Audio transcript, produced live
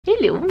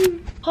Hello.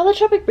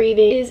 Holotropic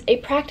breathing is a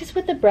practice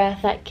with the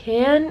breath that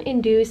can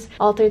induce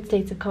altered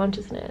states of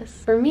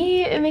consciousness. For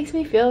me, it makes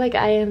me feel like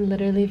I am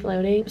literally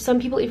floating. Some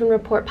people even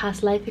report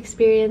past life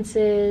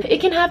experiences. It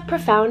can have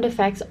profound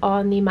effects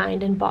on the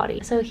mind and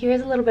body. So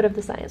here's a little bit of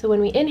the science. So when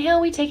we inhale,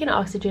 we take in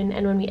oxygen,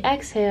 and when we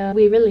exhale,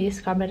 we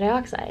release carbon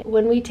dioxide.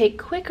 When we take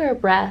quicker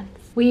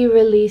breaths, we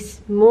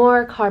release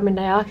more carbon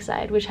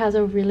dioxide, which has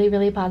a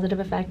really positive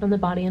effect on the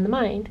body and the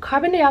mind.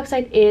 Carbon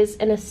dioxide is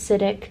an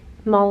acidic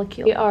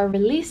molecule we are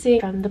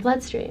releasing from the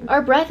bloodstream.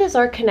 Our breath is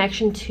our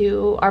connection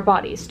to our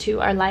bodies, to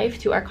our life,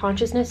 to our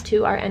consciousness,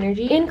 to our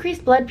energy.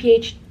 Increased blood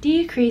pH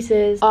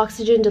decreases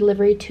oxygen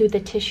delivery to the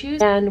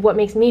tissues, and what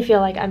makes me feel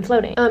like I'm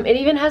floating. It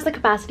even has the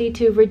capacity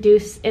to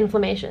reduce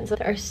inflammation. So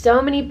there are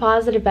so many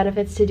positive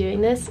benefits to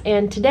doing this,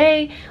 and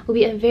today will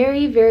be a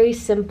very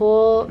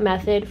simple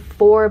method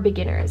for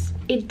beginners.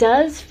 It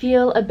does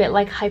feel a bit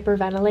like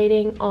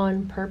hyperventilating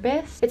on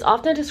purpose. It's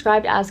often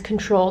described as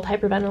controlled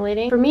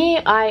hyperventilating. For me,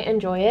 I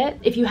enjoy it.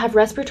 If you have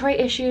respiratory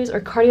issues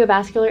or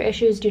cardiovascular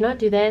issues, do not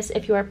do this.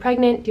 If you are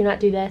pregnant, do not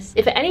do this.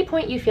 If at any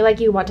point you feel like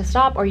you want to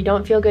stop or you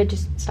don't feel good,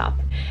 just stop.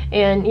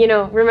 And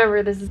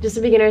remember, this is just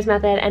a beginner's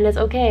method and it's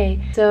okay.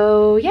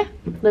 So yeah,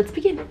 let's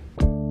begin.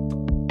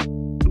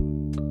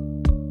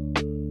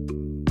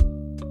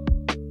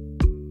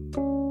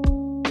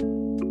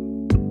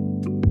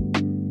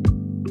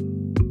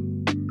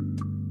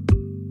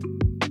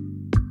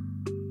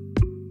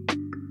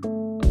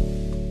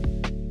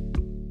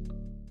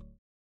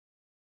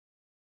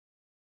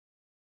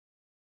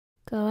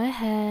 Go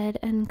ahead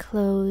and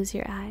close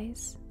your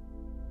eyes.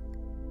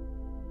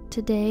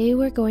 Today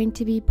we're going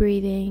to be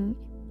breathing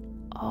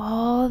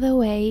all the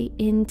way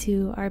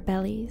into our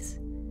bellies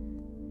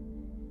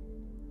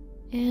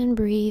and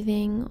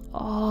breathing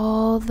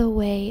all the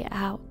way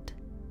out.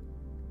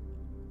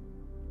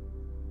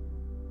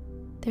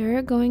 There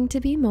are going to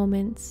be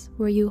moments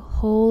where you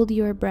hold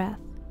your breath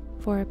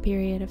for a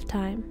period of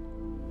time.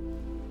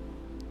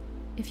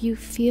 If you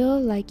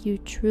feel like you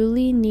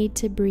truly need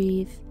to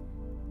breathe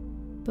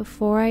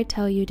before I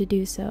tell you to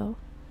do so,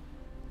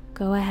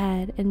 go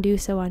ahead and do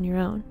so on your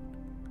own.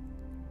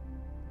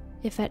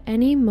 If at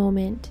any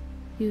moment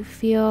you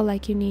feel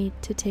like you need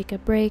to take a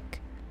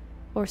break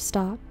or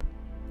stop,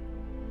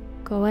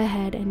 go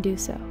ahead and do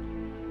so.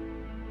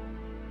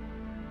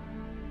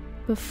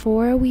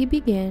 Before we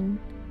begin,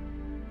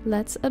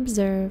 let's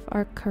observe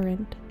our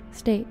current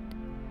state.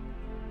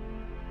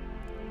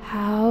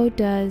 How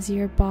does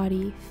your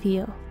body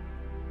feel?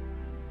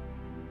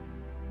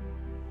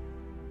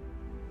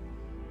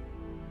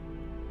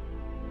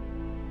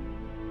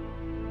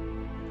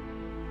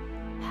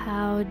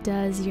 How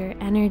does your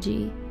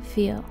energy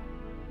feel?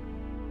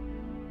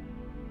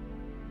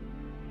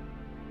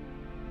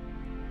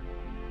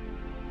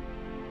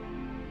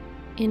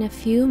 In a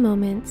few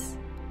moments,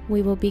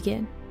 we will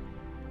begin.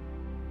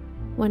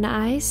 When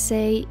I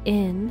say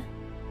in,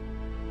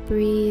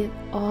 breathe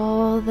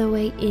all the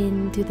way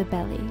into the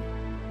belly.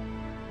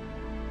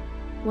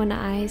 When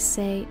I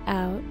say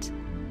out,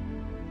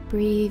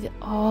 breathe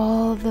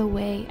all the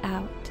way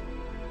out.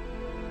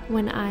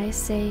 When I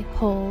say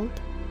hold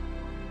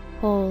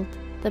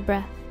the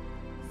breath.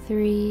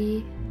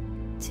 3,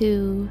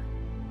 2,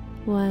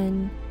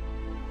 1.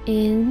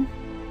 In,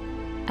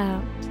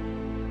 out,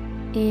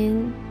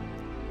 in,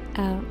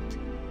 out,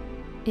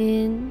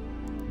 in,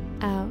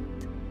 out,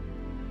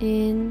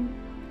 in,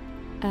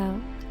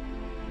 out,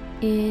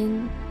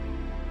 in,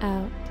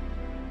 out,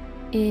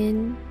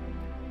 in,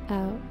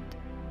 out,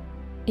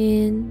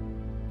 in,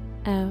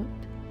 out,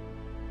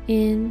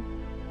 in,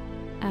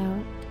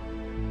 out,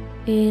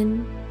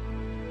 in,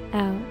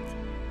 out,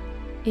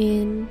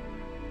 in,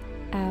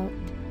 out,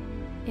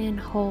 and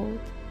hold,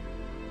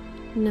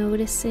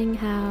 noticing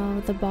how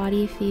the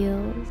body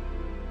feels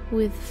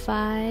with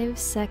 5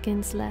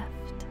 seconds left.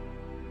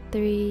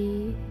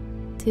 3,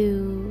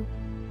 2,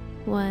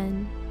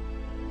 1.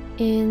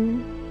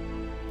 In,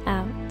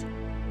 out,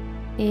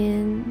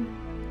 in,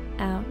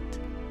 out,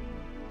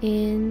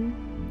 in,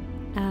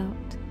 out,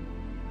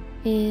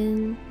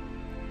 in,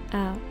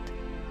 out,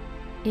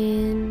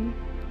 in, out, in,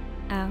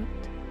 out,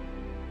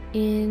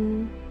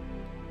 in,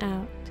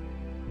 out,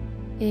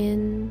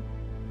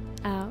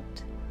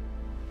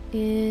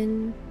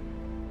 in,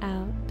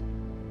 out,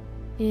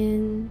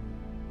 in, out, in,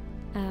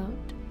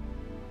 out,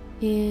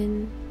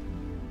 in,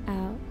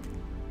 out,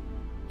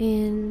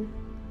 in,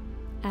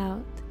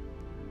 out,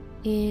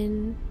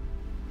 in,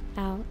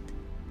 out,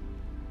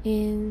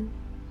 in,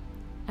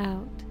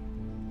 out,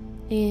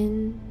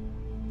 in,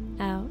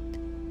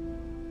 out,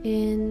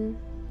 in,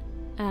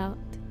 out,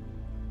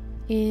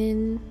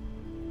 in,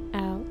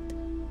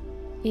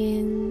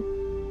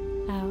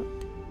 out,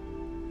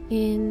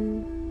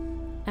 in,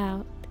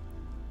 out,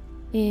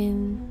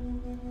 in,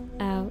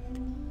 out,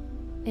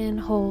 and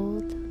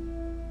hold,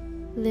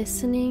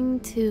 listening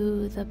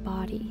to the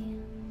body,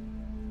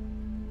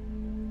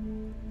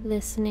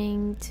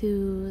 listening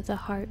to the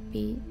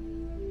heartbeat,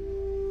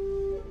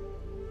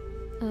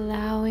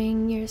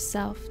 allowing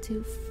yourself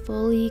to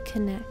fully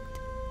connect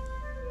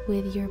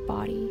with your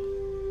body.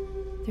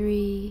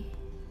 3,